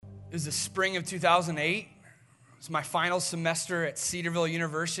It was the spring of 2008. It was my final semester at Cedarville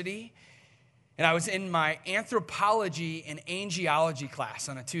University. And I was in my anthropology and angiology class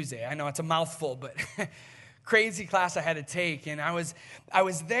on a Tuesday. I know it's a mouthful, but crazy class I had to take. And I was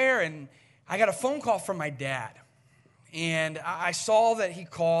there, and I got a phone call from my dad. And I saw that he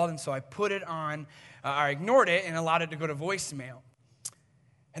called, and so I put it on, I ignored it and allowed it to go to voicemail.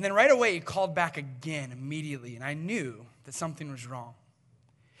 And then right away, he called back again immediately, and I knew that something was wrong.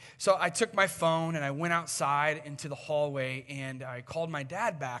 So I took my phone, and I went outside into the hallway, and I called my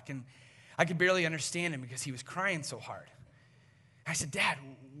dad back, and I could barely understand him because he was crying so hard. I said, "Dad,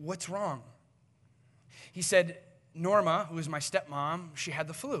 what's wrong?" He said, "Norma, who was my stepmom, she had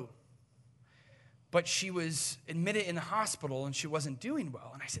the flu. But she was admitted in the hospital, and she wasn't doing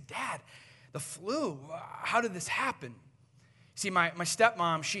well." And I said, "Dad, the flu, how did this happen?" See, my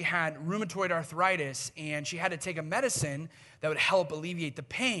stepmom, she had rheumatoid arthritis, and she had to take a medicine that would help alleviate the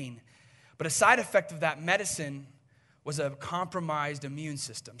pain. But a side effect of that medicine was a compromised immune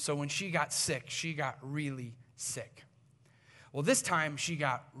system. So when she got sick, she got really sick. Well, this time, she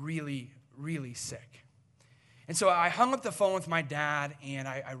got really, really sick. And so I hung up the phone with my dad, and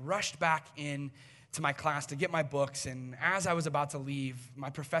I rushed back in to my class to get my books. And as I was about to leave,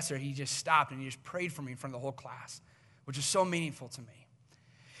 my professor, he just stopped, and he just prayed for me in front of the whole class, which was so meaningful to me.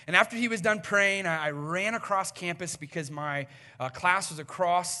 And after he was done praying, I ran across campus because my class was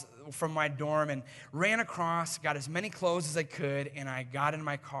across from my dorm, and ran across, got as many clothes as I could, and I got in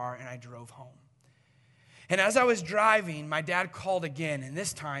my car and I drove home. And as I was driving, my dad called again, and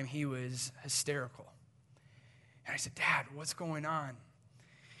this time he was hysterical. And I said, "Dad, what's going on?"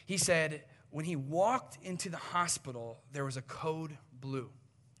 He said, when he walked into the hospital, there was a code blue.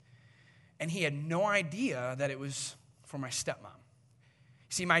 And he had no idea that it was for my stepmom.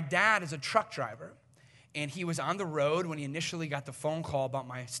 See, my dad is a truck driver, and he was on the road when he initially got the phone call about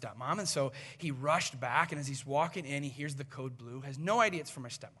my stepmom, and so he rushed back, and as he's walking in, he hears the code blue, has no idea it's for my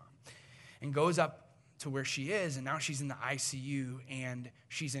stepmom, and goes up to where she is, and now she's in the ICU, and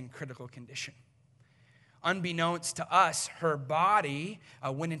she's in critical condition. Unbeknownst to us, her body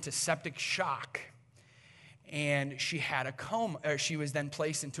went into septic shock, and she had a coma, or she was then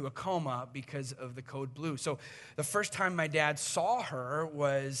placed into a coma because of the code blue. So the first time my dad saw her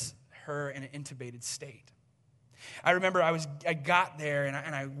was her in an intubated state. I remember I got there,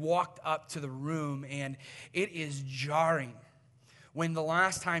 and I walked up to the room, and it is jarring when the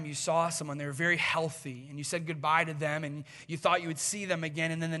last time you saw someone, they were very healthy, and you said goodbye to them, and you thought you would see them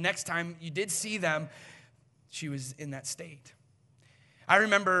again, and then the next time you did see them, she was in that state. I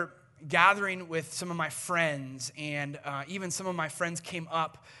remember gathering with some of my friends, and even some of my friends came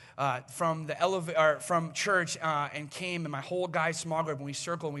up from the from church and came, and my whole guys small group, and we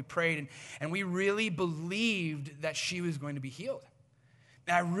circled and we prayed, and we really believed that she was going to be healed.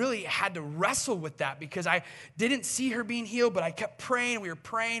 And I really had to wrestle with that because I didn't see her being healed, but I kept praying, and we were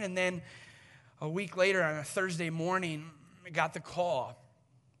praying, and then a week later on a Thursday morning, I got the call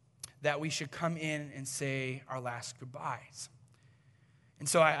that we should come in and say our last goodbyes. And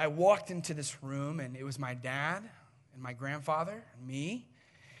so I walked into this room, and it was my dad and my grandfather and me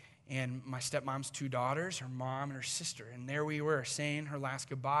and my stepmom's two daughters, her mom and her sister. And there we were saying her last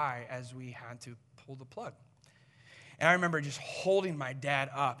goodbye as we had to pull the plug. And I remember just holding my dad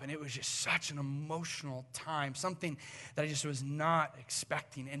up, and it was just such an emotional time, something that I just was not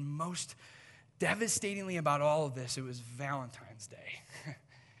expecting. And most devastatingly about all of this, it was Valentine's Day,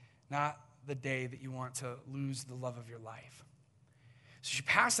 not the day that you want to lose the love of your life. So she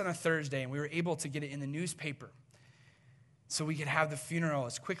passed on a Thursday, and we were able to get it in the newspaper so we could have the funeral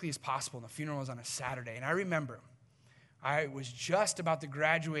as quickly as possible. And the funeral was on a Saturday. And I remember I was just about to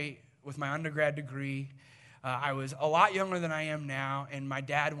graduate with my undergrad degree. I was a lot younger than I am now, and my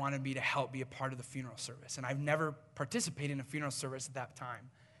dad wanted me to help be a part of the funeral service. And I've never participated in a funeral service at that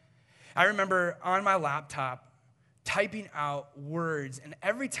time. I remember on my laptop typing out words, and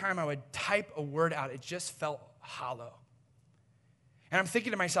every time I would type a word out, it just felt hollow. And I'm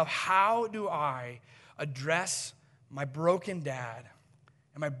thinking to myself, how do I address my broken dad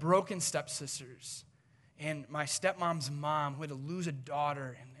and my broken stepsisters and my stepmom's mom who had to lose a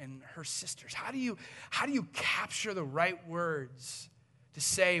daughter and her sisters? How do you capture the right words to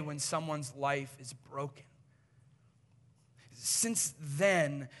say when someone's life is broken? Since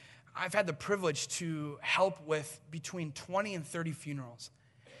then, I've had the privilege to help with between 20 and 30 funerals.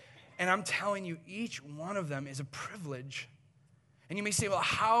 And I'm telling you, each one of them is a privilege. And you may say, well,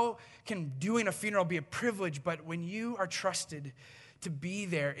 how can doing a funeral be a privilege? But when you are trusted to be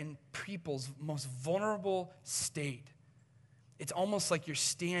there in people's most vulnerable state, it's almost like you're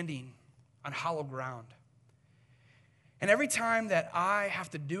standing on hollow ground. And every time that I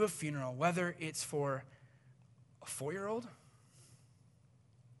have to do a funeral, whether it's for a 4-year-old,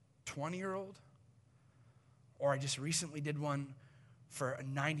 20-year-old, or I just recently did one for a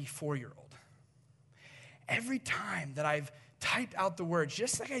 94-year-old, every time that I've typed out the words,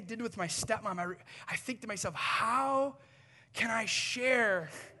 just like I did with my stepmom, I think to myself, how can I share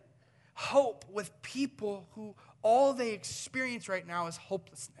hope with people who all they experience right now is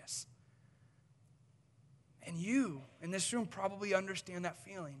hopelessness? And you in this room probably understand that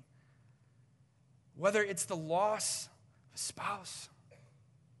feeling. Whether it's the loss of a spouse,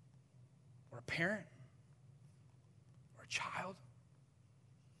 or a parent, or a child,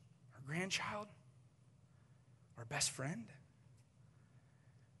 or a grandchild, or a best friend.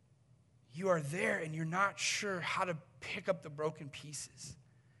 You are there and you're not sure how to pick up the broken pieces.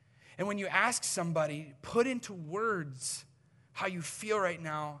 And when you ask somebody, put into words how you feel right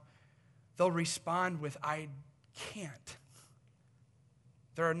now, they'll respond with, I can't.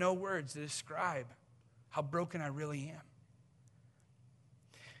 There are no words to describe how broken I really am.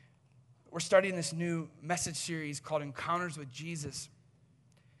 We're studying this new message series called Encounters with Jesus.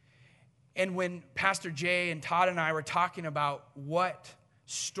 And when Pastor Jay and Todd and I were talking about what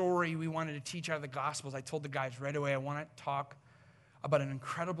story we wanted to teach out of the Gospels, I told the guys right away, I want to talk about an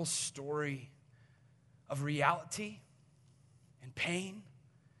incredible story of reality and pain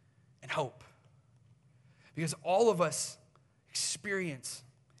and hope. Because all of us experience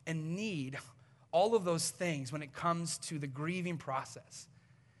and need all of those things when it comes to the grieving process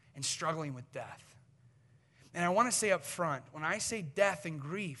and struggling with death. And I want to say up front, when I say death and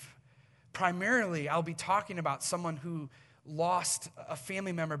grief, primarily I'll be talking about someone who lost a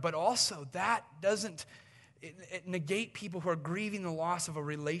family member, but also that doesn't negate people who are grieving the loss of a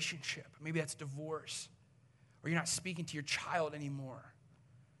relationship. Maybe that's divorce, or you're not speaking to your child anymore,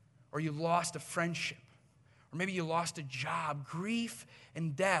 or you lost a friendship, or maybe you lost a job. Grief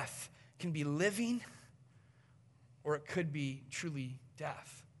and death can be living, or it could be truly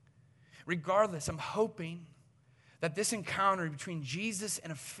death. Regardless, I'm hoping that this encounter between Jesus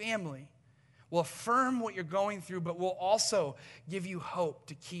and a family will affirm what you're going through, but will also give you hope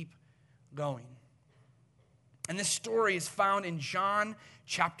to keep going. And this story is found in John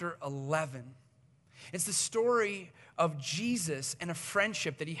chapter 11. It's the story of Jesus and a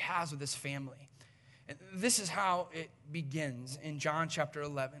friendship that he has with his family. And this is how it begins in John chapter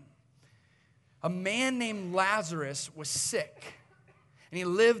 11. A man named Lazarus was sick, and he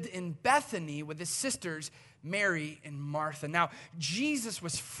lived in Bethany with his sisters, Mary and Martha. Now, Jesus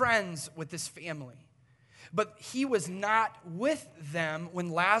was friends with this family, but he was not with them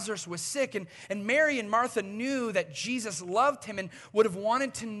when Lazarus was sick. And Mary and Martha knew that Jesus loved him and would have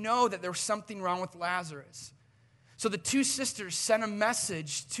wanted to know that there was something wrong with Lazarus. So the two sisters sent a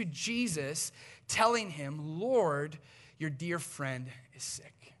message to Jesus telling him, Lord, your dear friend is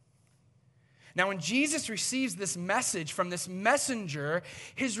sick. Now, when Jesus receives this message from this messenger,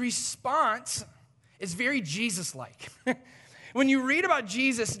 his response is very Jesus-like. When you read about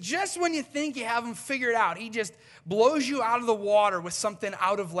Jesus, just when you think you have him figured out, he just blows you out of the water with something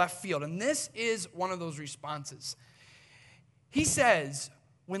out of left field. And this is one of those responses. He says,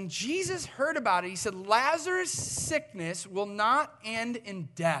 when Jesus heard about it, he said, Lazarus' sickness will not end in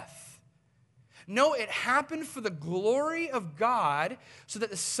death. No, it happened for the glory of God, so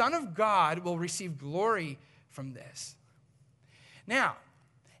that the Son of God will receive glory from this. Now,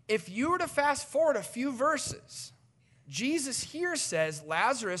 if you were to fast forward a few verses, Jesus here says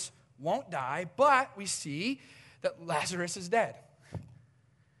Lazarus won't die, but we see that Lazarus is dead.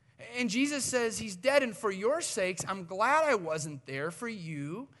 And Jesus says he's dead, and for your sakes, I'm glad I wasn't there. For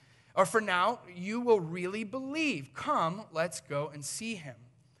you, or for now, you will really believe. Come, let's go and see him.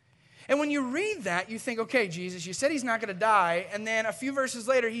 And when you read that, you think, okay, Jesus, you said he's not going to die, and then a few verses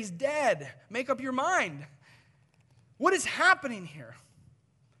later, he's dead. Make up your mind. What is happening here?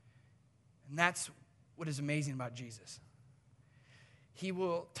 And that's what is amazing about Jesus. He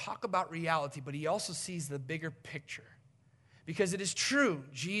will talk about reality, but he also sees the bigger picture. Because it is true,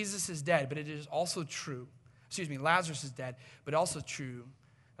 Jesus is dead, but it is also true, Lazarus is dead, but also true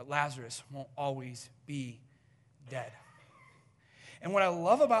that Lazarus won't always be dead. And what I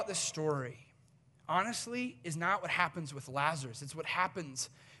love about this story, honestly, is not what happens with Lazarus. It's what happens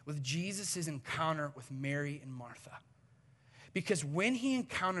with Jesus' encounter with Mary and Martha. Because when he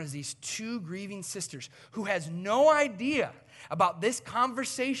encounters these two grieving sisters who has no idea about this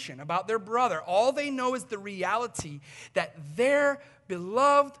conversation, about their brother, all they know is the reality that their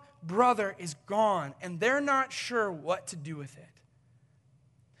beloved brother is gone, and they're not sure what to do with it.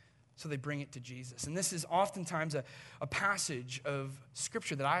 So they bring it to Jesus. And this is oftentimes a passage of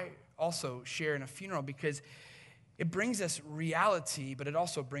Scripture that I also share in a funeral, because It brings us reality, but it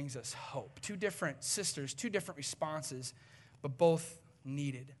also brings us hope. Two different sisters, two different responses, but both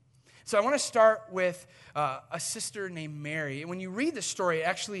needed. So I want to start with a sister named Mary. And when you read the story, it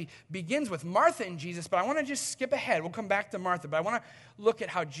actually begins with Martha and Jesus, but I want to just skip ahead. We'll come back to Martha, but I want to look at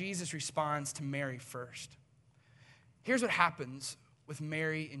how Jesus responds to Mary first. Here's what happens with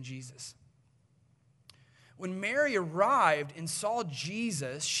Mary and Jesus. When Mary arrived and saw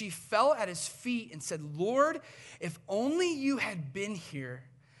Jesus, she fell at his feet and said, "Lord, if only you had been here,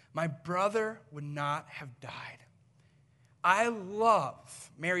 my brother would not have died." I love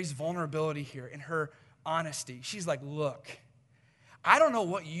Mary's vulnerability here and her honesty. She's like, look, I don't know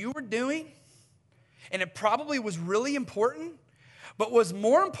what you were doing, and it probably was really important, but was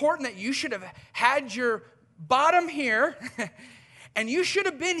more important that you should have had your bottom here, and you should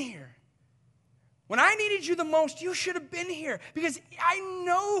have been here. When I needed you the most, you should have been here, because I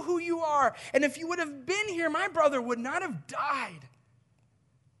know who you are, and if you would have been here, my brother would not have died.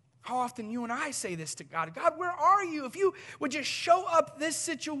 How often you and I say this to God, God, where are you? If you would just show up, this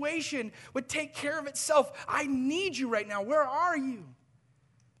situation would take care of itself. I need you right now. Where are you?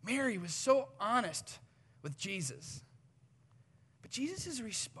 Mary was so honest with Jesus. But Jesus'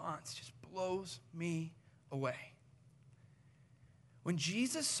 response just blows me away. When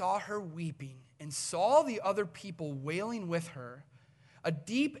Jesus saw her weeping and saw the other people wailing with her, a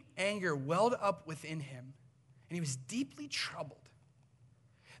deep anger welled up within him, and he was deeply troubled.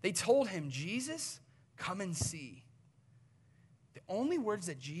 They told him, "Jesus, come and see." The only words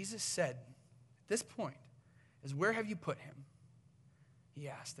that Jesus said at this point is, "Where have you put him?" He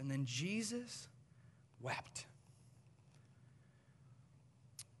asked. And then Jesus wept.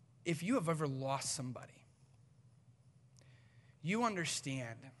 If you have ever lost somebody, you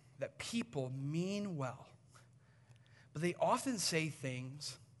understand that people mean well, but they often say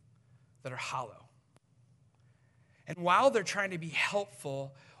things that are hollow. And while they're trying to be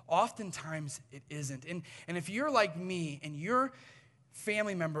helpful, oftentimes it isn't. And if you're like me and your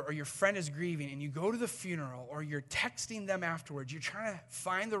family member or your friend is grieving and you go to the funeral or you're texting them afterwards, you're trying to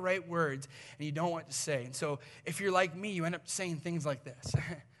find the right words and you don't know what to say. And so if you're like me, you end up saying things like this.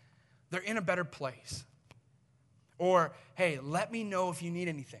 They're in a better place. Or, hey, let me know if you need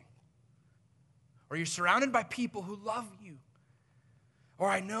anything. Or you're surrounded by people who love you. Or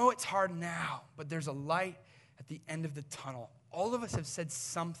I know it's hard now, but there's a light at the end of the tunnel. All of us have said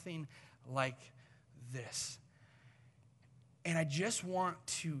something like this. And I just want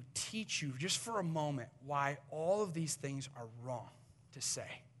to teach you, just for a moment, why all of these things are wrong to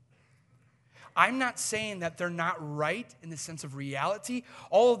say. I'm not saying that they're not right in the sense of reality.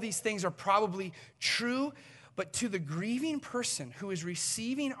 All of these things are probably true, but to the grieving person who is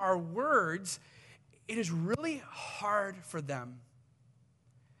receiving our words, it is really hard for them.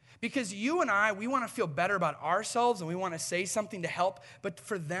 Because you and I, we want to feel better about ourselves and we want to say something to help, but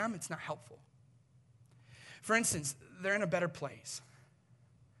for them, it's not helpful. For instance, they're in a better place.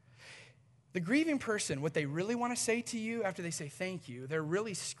 The grieving person, what they really want to say to you after they say thank you, they're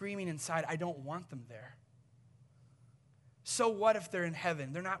really screaming inside, I don't want them there. So what if they're in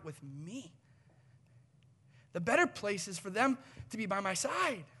heaven? They're not with me. The better place is for them to be by my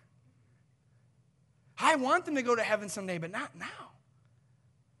side. I want them to go to heaven someday, but not now.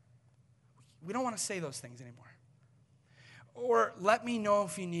 We don't want to say those things anymore. Or let me know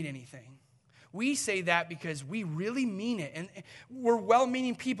if you need anything. We say that because we really mean it. And we're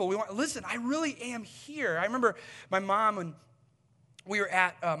well-meaning people. We want, listen, I really am here. I remember my mom, when we were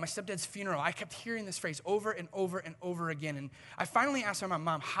at my stepdad's funeral, I kept hearing this phrase over and over and over again. And I finally asked my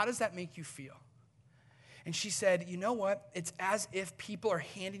mom, how does that make you feel? And she said, you know what? It's as if people are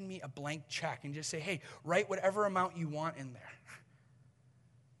handing me a blank check and just say, hey, write whatever amount you want in there.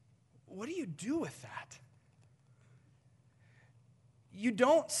 What do you do with that? You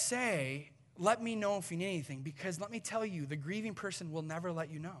don't say, let me know if you need anything, because let me tell you, the grieving person will never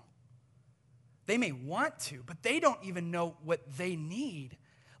let you know. They may want to, but they don't even know what they need,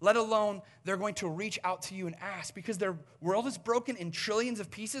 let alone they're going to reach out to you and ask, because their world is broken in trillions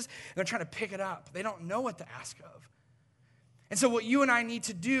of pieces, and they're trying to pick it up. They don't know what to ask of. And so what you and I need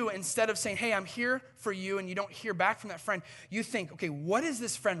to do, instead of saying, hey, I'm here for you, and you don't hear back from that friend, you think, okay, what does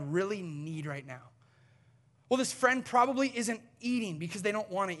this friend really need right now? Well, this friend probably isn't eating because they don't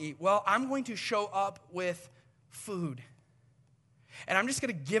want to eat. Well, I'm going to show up with food. And I'm just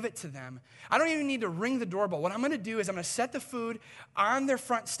going to give it to them. I don't even need to ring the doorbell. What I'm going to do is I'm going to set the food on their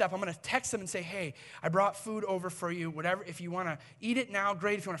front step. I'm going to text them and say, hey, I brought food over for you. Whatever, if you want to eat it now,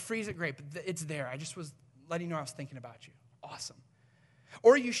 great. If you want to freeze it, great. But it's there. I just was letting you know I was thinking about you. Awesome.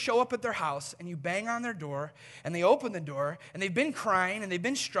 Or you show up at their house and you bang on their door and they open the door and they've been crying and they've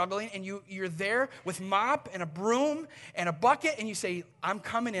been struggling and you're there with mop and a broom and a bucket and you say, I'm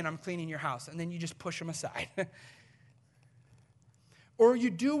coming in, I'm cleaning your house. And then you just push them aside. Or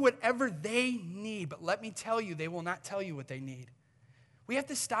you do whatever they need, but let me tell you, they will not tell you what they need. We have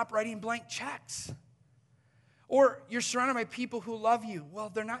to stop writing blank checks. Or you're surrounded by people who love you.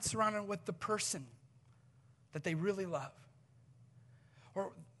 Well, they're not surrounded with the person that they really love.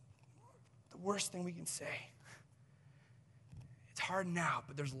 Or the worst thing we can say, it's hard now,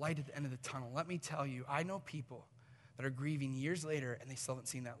 but there's light at the end of the tunnel. Let me tell you, I know people that are grieving years later and they still haven't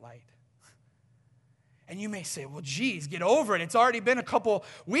seen that light. And you may say, well, geez, get over it. It's already been a couple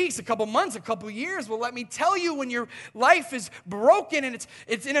weeks, a couple months, a couple years. Well, let me tell you, when your life is broken and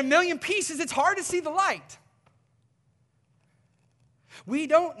it's in a million pieces, it's hard to see the light. We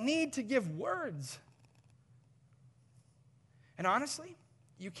don't need to give words. And honestly,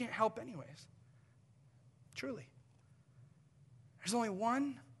 you can't help anyways. Truly. There's only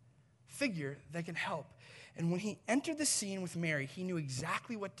one figure that can help. And when he entered the scene with Mary, he knew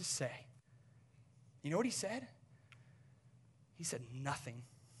exactly what to say. You know what he said? He said nothing.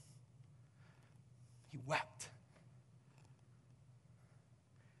 He wept.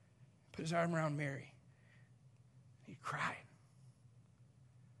 Put his arm around Mary. He cried.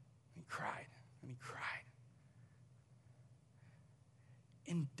 He cried. And he cried.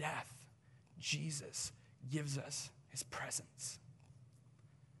 In death, Jesus gives us his presence.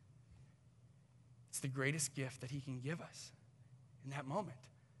 It's the greatest gift that he can give us in that moment.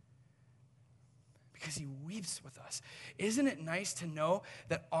 Because he weeps with us. Isn't it nice to know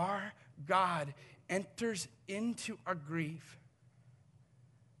that our God enters into our grief?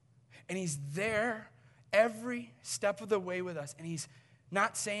 And he's there every step of the way with us. And he's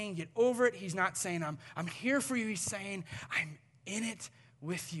not saying, get over it. He's not saying, I'm here for you. He's saying, I'm in it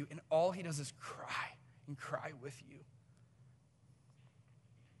with you. And all he does is cry and cry with you.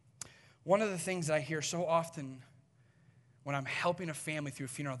 One of the things that I hear so often when I'm helping a family through a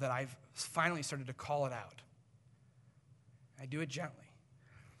funeral that I've finally started to call it out. I do it gently.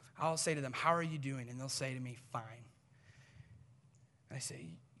 I'll say to them, how are you doing? And they'll say to me, fine. And I say,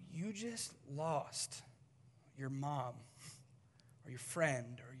 you just lost your mom or your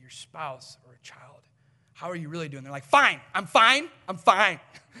friend or your spouse or a child. How are you really doing? They're like, fine, I'm fine, I'm fine.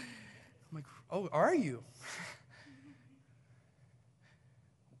 I'm like, oh, are you?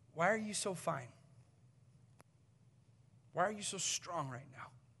 Why are you so fine? Why are you so strong right now?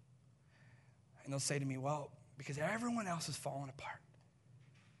 And they'll say to me, well, because everyone else is falling apart.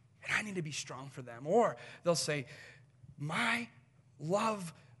 And I need to be strong for them. Or they'll say, my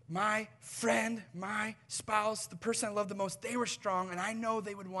love, my friend, my spouse, the person I love the most, they were strong, and I know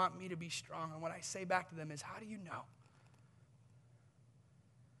they would want me to be strong. And what I say back to them is, how do you know?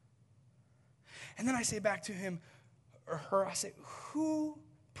 And then I say back to him or her, I say, who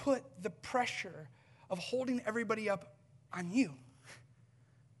put the pressure of holding everybody up on you?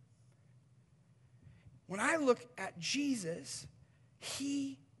 When I look at Jesus,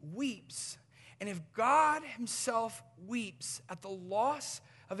 he weeps. And if God himself weeps at the loss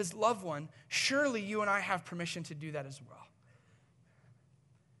of his loved one, surely you and I have permission to do that as well.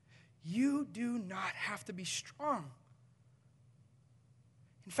 You do not have to be strong.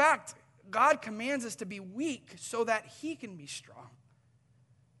 In fact, God commands us to be weak so that he can be strong.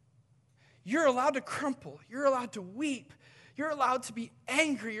 You're allowed to crumple. You're allowed to weep. You're allowed to be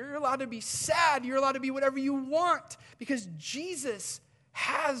angry. You're allowed to be sad. You're allowed to be whatever you want because Jesus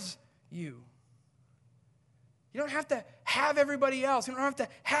has you. You don't have to have everybody else. You don't have to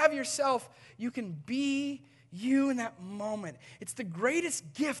have yourself. You can be you in that moment. It's the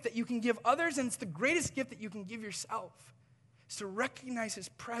greatest gift that you can give others, and it's the greatest gift that you can give yourself. It's to recognize his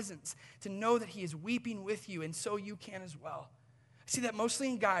presence, to know that he is weeping with you, and so you can as well. I see that mostly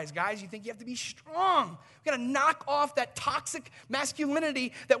in guys. Guys, you think you have to be strong. We've got to knock off that toxic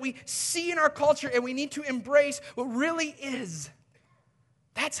masculinity that we see in our culture, and we need to embrace what really is.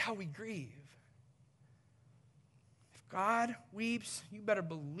 That's how we grieve. If God weeps, you better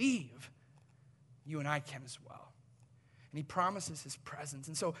believe you and I can as well. And he promises his presence.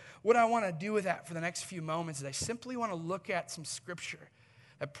 And so what I want to do with that for the next few moments is I simply want to look at some scripture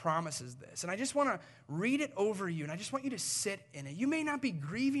that promises this. And I just want to read it over you, and I just want you to sit in it. You may not be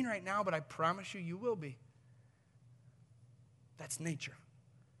grieving right now, but I promise you, you will be. That's nature.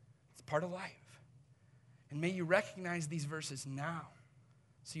 It's part of life. And may you recognize these verses now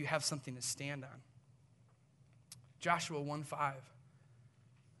so you have something to stand on. Joshua 1:5.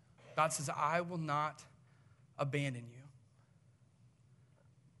 God says, I will not abandon you.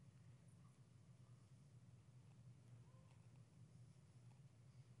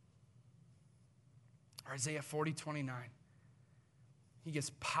 Or Isaiah 40:29. He gives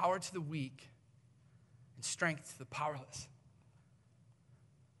power to the weak and strength to the powerless.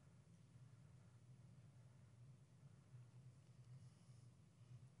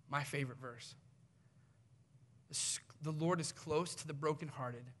 My favorite verse. The Lord is close to the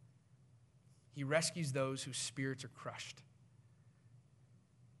brokenhearted. He rescues those whose spirits are crushed.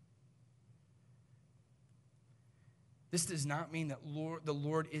 This does not mean that the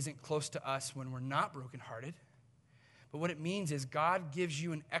Lord isn't close to us when we're not brokenhearted. But what it means is God gives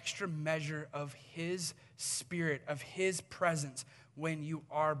you an extra measure of His Spirit, of His presence when you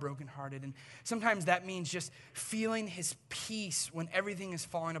are brokenhearted. And sometimes that means just feeling His peace when everything is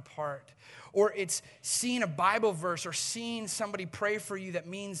falling apart. Or it's seeing a Bible verse or seeing somebody pray for you that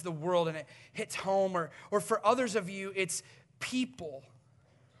means the world and it hits home. Or for others of you, it's people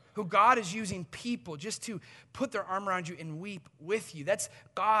who God is using people just to put their arm around you and weep with you. That's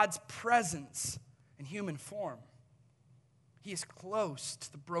God's presence in human form. He is close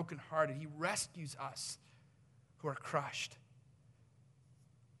to the brokenhearted. He rescues us who are crushed.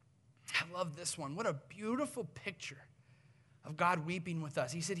 I love this one. What a beautiful picture of God weeping with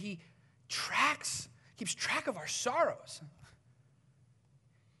us. He said He keeps track of our sorrows.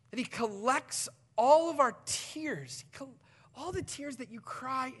 That He collects all of our tears. All the tears that you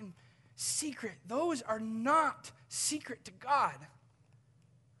cry in secret, those are not secret to God.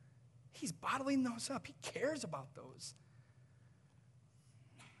 He's bottling those up. He cares about those.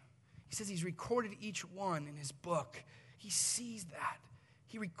 He says He's recorded each one in His book. He sees that.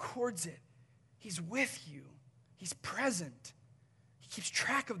 He records it. He's with you. He's present. He keeps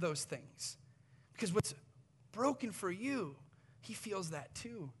track of those things. Because what's broken for you, He feels that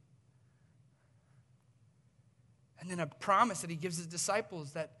too. And then a promise that He gives His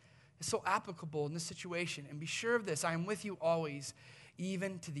disciples that is so applicable in this situation. And be sure of this, I am with you always,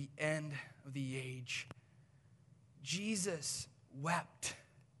 even to the end of the age. Jesus wept.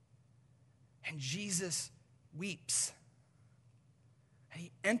 And Jesus weeps. And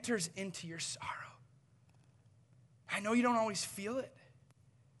He enters into your sorrow. I know you don't always feel it.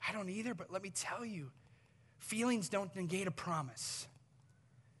 I don't either, but let me tell you, feelings don't negate a promise.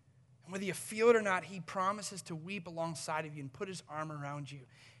 And whether you feel it or not, He promises to weep alongside of you and put His arm around you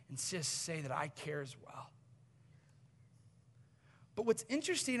and just say that I care as well. But what's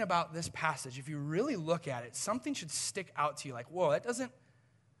interesting about this passage, if you really look at it, something should stick out to you like, whoa, that doesn't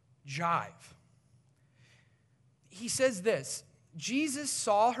jive. He says this, Jesus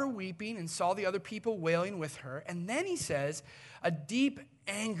saw her weeping and saw the other people wailing with her. And then He says, a deep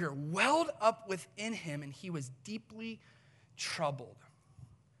anger welled up within Him and He was deeply troubled.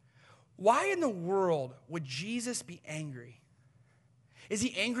 Why in the world would Jesus be angry? Is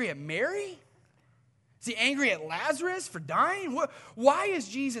He angry at Mary? Is He angry at Lazarus for dying? Why is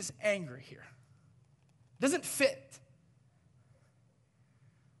Jesus angry here? Doesn't fit.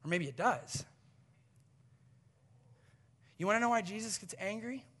 Or maybe it does. You want to know why Jesus gets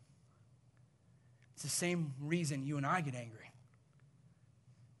angry? It's the same reason you and I get angry.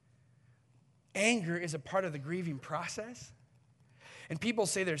 Anger is a part of the grieving process. And people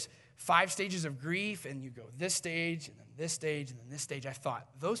say there's 5 stages of grief, and you go this stage, and then this stage, and then this stage. I thought,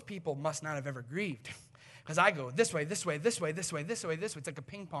 those people must not have ever grieved. Because I go this way, this way, this way, this way, this way, this way. It's like a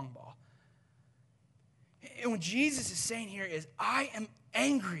ping pong ball. And what Jesus is saying here is, I am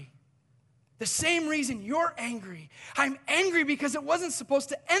angry. The same reason you're angry. I'm angry because it wasn't supposed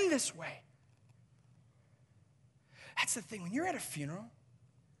to end this way. That's the thing. When you're at a funeral,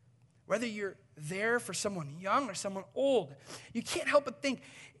 whether you're there for someone young or someone old, you can't help but think,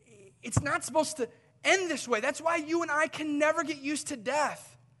 it's not supposed to end this way. That's why you and I can never get used to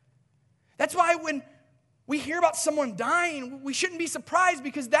death. That's why when we hear about someone dying, we shouldn't be surprised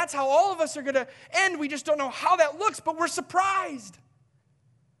because that's how all of us are going to end. We just don't know how that looks, but we're surprised.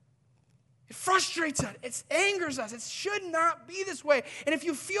 It frustrates us. It angers us. It should not be this way. And if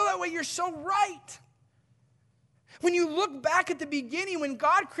you feel that way, you're so right. When you look back at the beginning, when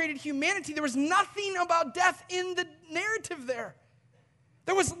God created humanity, there was nothing about death in the narrative there.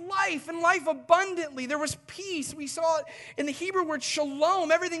 There was life and life abundantly. There was peace. We saw it in the Hebrew word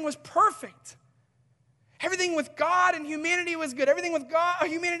shalom. Everything was perfect. Everything with God and humanity was good. Everything with God,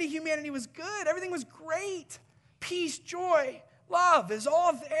 humanity was good. Everything was great. Peace, joy, love is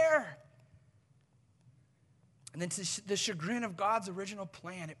all there. And then to the chagrin of God's original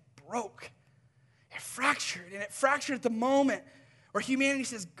plan, it broke. It fractured. And it fractured at the moment where humanity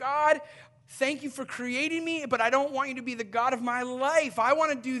says, God, thank you for creating me, but I don't want you to be the God of my life. I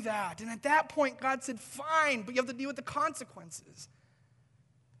want to do that. And at that point, God said, fine, but you have to deal with the consequences.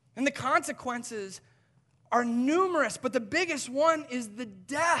 And the consequences are numerous, but the biggest one is the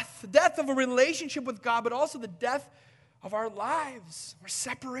death of a relationship with God, but also the death of our lives. We're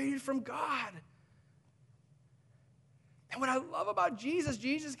separated from God. And what I love about Jesus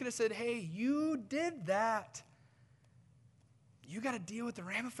could have said, hey, you did that. You got to deal with the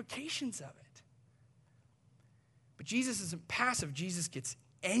ramifications of it. But Jesus isn't passive. Jesus gets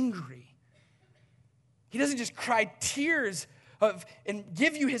angry. He doesn't just cry tears and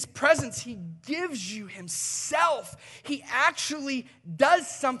give you his presence. He gives you himself. He actually does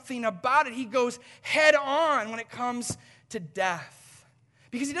something about it. He goes head on when it comes to death.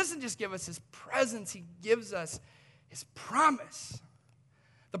 Because he doesn't just give us his presence, he gives us his promise.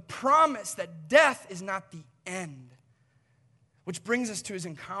 The promise that death is not the end. Which brings us to his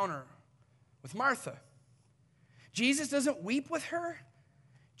encounter with Martha. Jesus doesn't weep with her.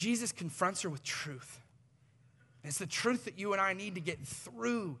 Jesus confronts her with truth. It's the truth that you and I need to get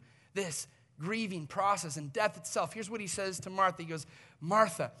through this grieving process and death itself. Here's what he says to Martha. He goes,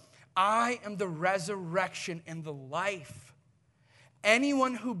 Martha, I am the resurrection and the life.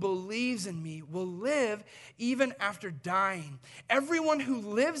 Anyone who believes in me will live even after dying. Everyone who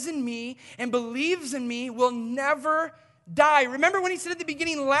lives in me and believes in me will never die. Remember when he said at the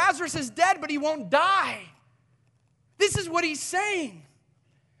beginning, Lazarus is dead, but he won't die. This is what he's saying.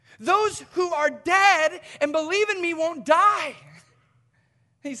 Those who are dead and believe in me won't die.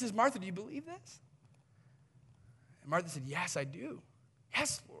 And he says, Martha, do you believe this? And Martha said, yes, I do.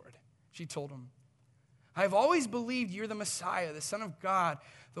 Yes, Lord. She told him, I've always believed you're the Messiah, the Son of God,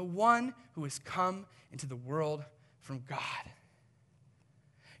 the one who has come into the world from God.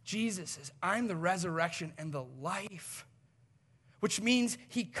 Jesus says, I'm the resurrection and the life. Which means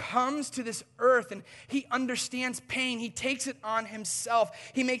he comes to this earth and he understands pain. He takes it on himself.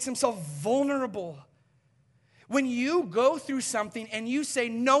 He makes himself vulnerable. When you go through something and you say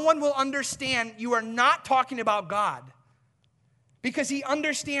no one will understand, you are not talking about God. Because he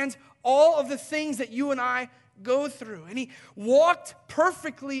understands all of the things that you and I go through. And he walked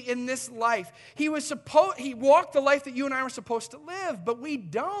perfectly in this life. He walked the life that you and I were supposed to live, but we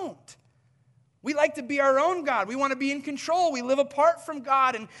don't. We like to be our own God. We want to be in control. We live apart from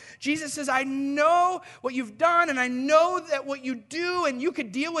God. And Jesus says, I know what you've done, and I know that what you do, and you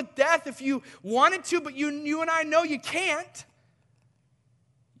could deal with death if you wanted to, but you and I know you can't.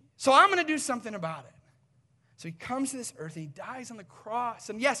 So I'm going to do something about it. So he comes to this earth, and he dies on the cross.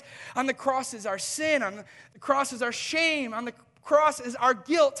 And yes, on the cross is our sin. On the cross is our shame. On the cross is our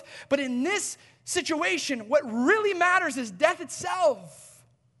guilt. But in this situation, what really matters is death itself.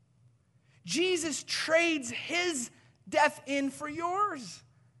 Jesus trades his death in for yours.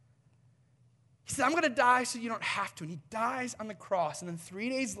 He said, I'm going to die so you don't have to. And he dies on the cross. And then 3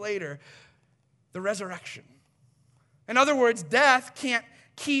 days later, the resurrection. In other words, death can't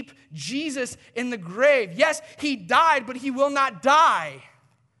keep Jesus in the grave. Yes, he died, but he will not die.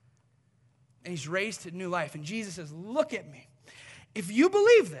 And he's raised to new life. And Jesus says, look at me. If you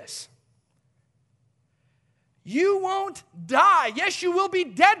believe this, you won't die. Yes, you will be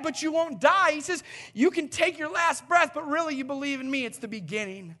dead, but you won't die. He says, you can take your last breath, but really you believe in me. It's the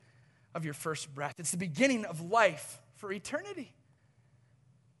beginning of your first breath. It's the beginning of life for eternity.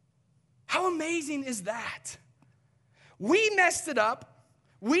 How amazing is that? We messed it up.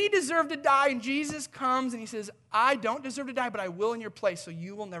 We deserve to die, and Jesus comes and he says, I don't deserve to die, but I will in your place, so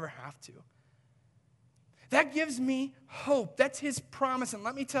you will never have to. That gives me hope. That's his promise. And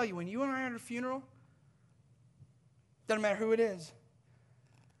let me tell you, when you and I are at a funeral, doesn't matter who it is.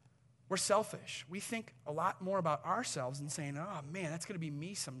 We're selfish. We think a lot more about ourselves than saying, oh man, that's going to be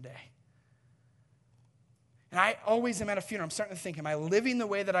me someday. And I always am at a funeral. I'm starting to think, am I living the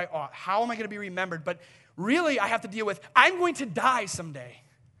way that I ought? How am I going to be remembered? But really, I have to deal with, I'm going to die someday.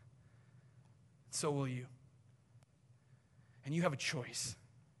 So will you. And you have a choice.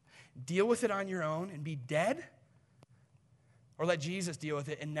 Deal with it on your own and be dead, or let Jesus deal with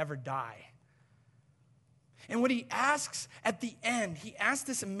it and never die. And what he asks at the end, he asks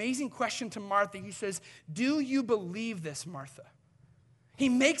this amazing question to Martha. He says, do you believe this, Martha? He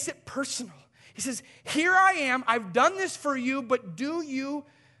makes it personal. He says, here I am. I've done this for you, but do you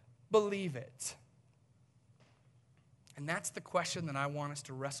believe it? And that's the question that I want us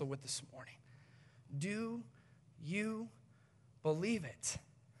to wrestle with this morning. Do you believe it?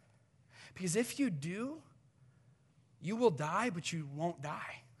 Because if you do, you will die, but you won't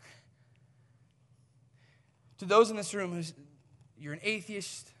die. To those in this room, you're an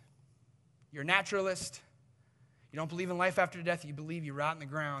atheist, you're a naturalist, you don't believe in life after death, you believe you rot in the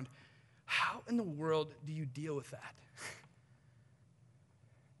ground, how in the world do you deal with that?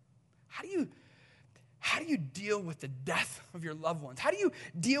 how do you deal with the death of your loved ones? How do you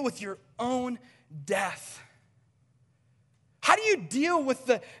deal with your own death? How do you deal with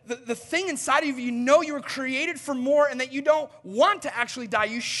the thing inside of you? You know you were created for more and that you don't want to actually die.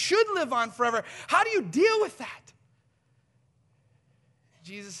 You should live on forever. How do you deal with that?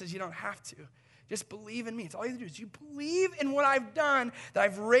 Jesus says you don't have to. Just believe in me. It's all you have to do is you believe in what I've done, that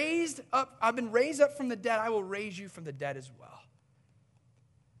I've been raised up from the dead. I will raise you from the dead as well.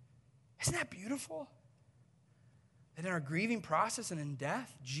 Isn't that beautiful? That in our grieving process and in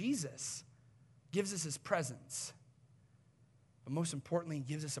death, Jesus gives us his presence. But most importantly, he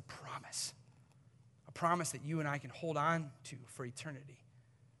gives us a promise that you and I can hold on to for eternity.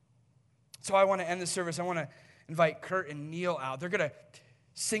 So I want to end the service. I want to invite Kurt and Neil out. They're going to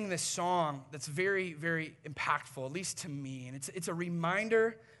sing this song that's very, very impactful, at least to me. And it's a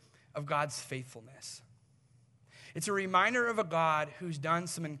reminder of God's faithfulness. It's a reminder of a God who's done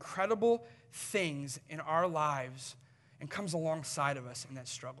some incredible things in our lives and comes alongside of us in that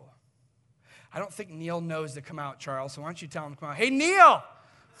struggle. I don't think Neil knows to come out, Charles, so why don't you tell him to come out. Hey, Neil!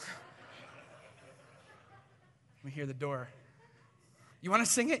 Let me hear the door. You want to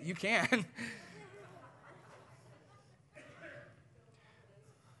sing it? You can.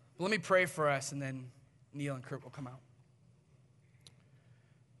 Let me pray for us, and then Neil and Kurt will come out.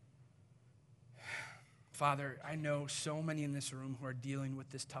 Father, I know so many in this room who are dealing with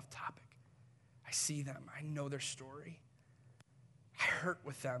this tough topic. I see them. I know their story. I hurt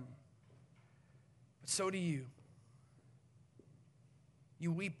with them. But so do you.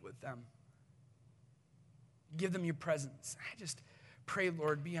 You weep with them. Give them your presence. I just pray,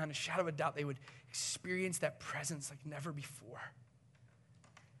 Lord, beyond a shadow of a doubt, they would experience that presence like never before.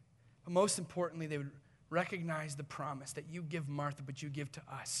 But most importantly, they would recognize the promise that you give Martha, but you give to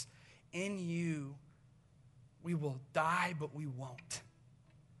us. In you, we will die, but we won't.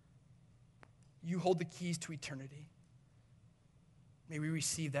 You hold the keys to eternity. May we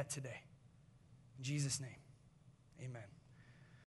receive that today. In Jesus' name, amen.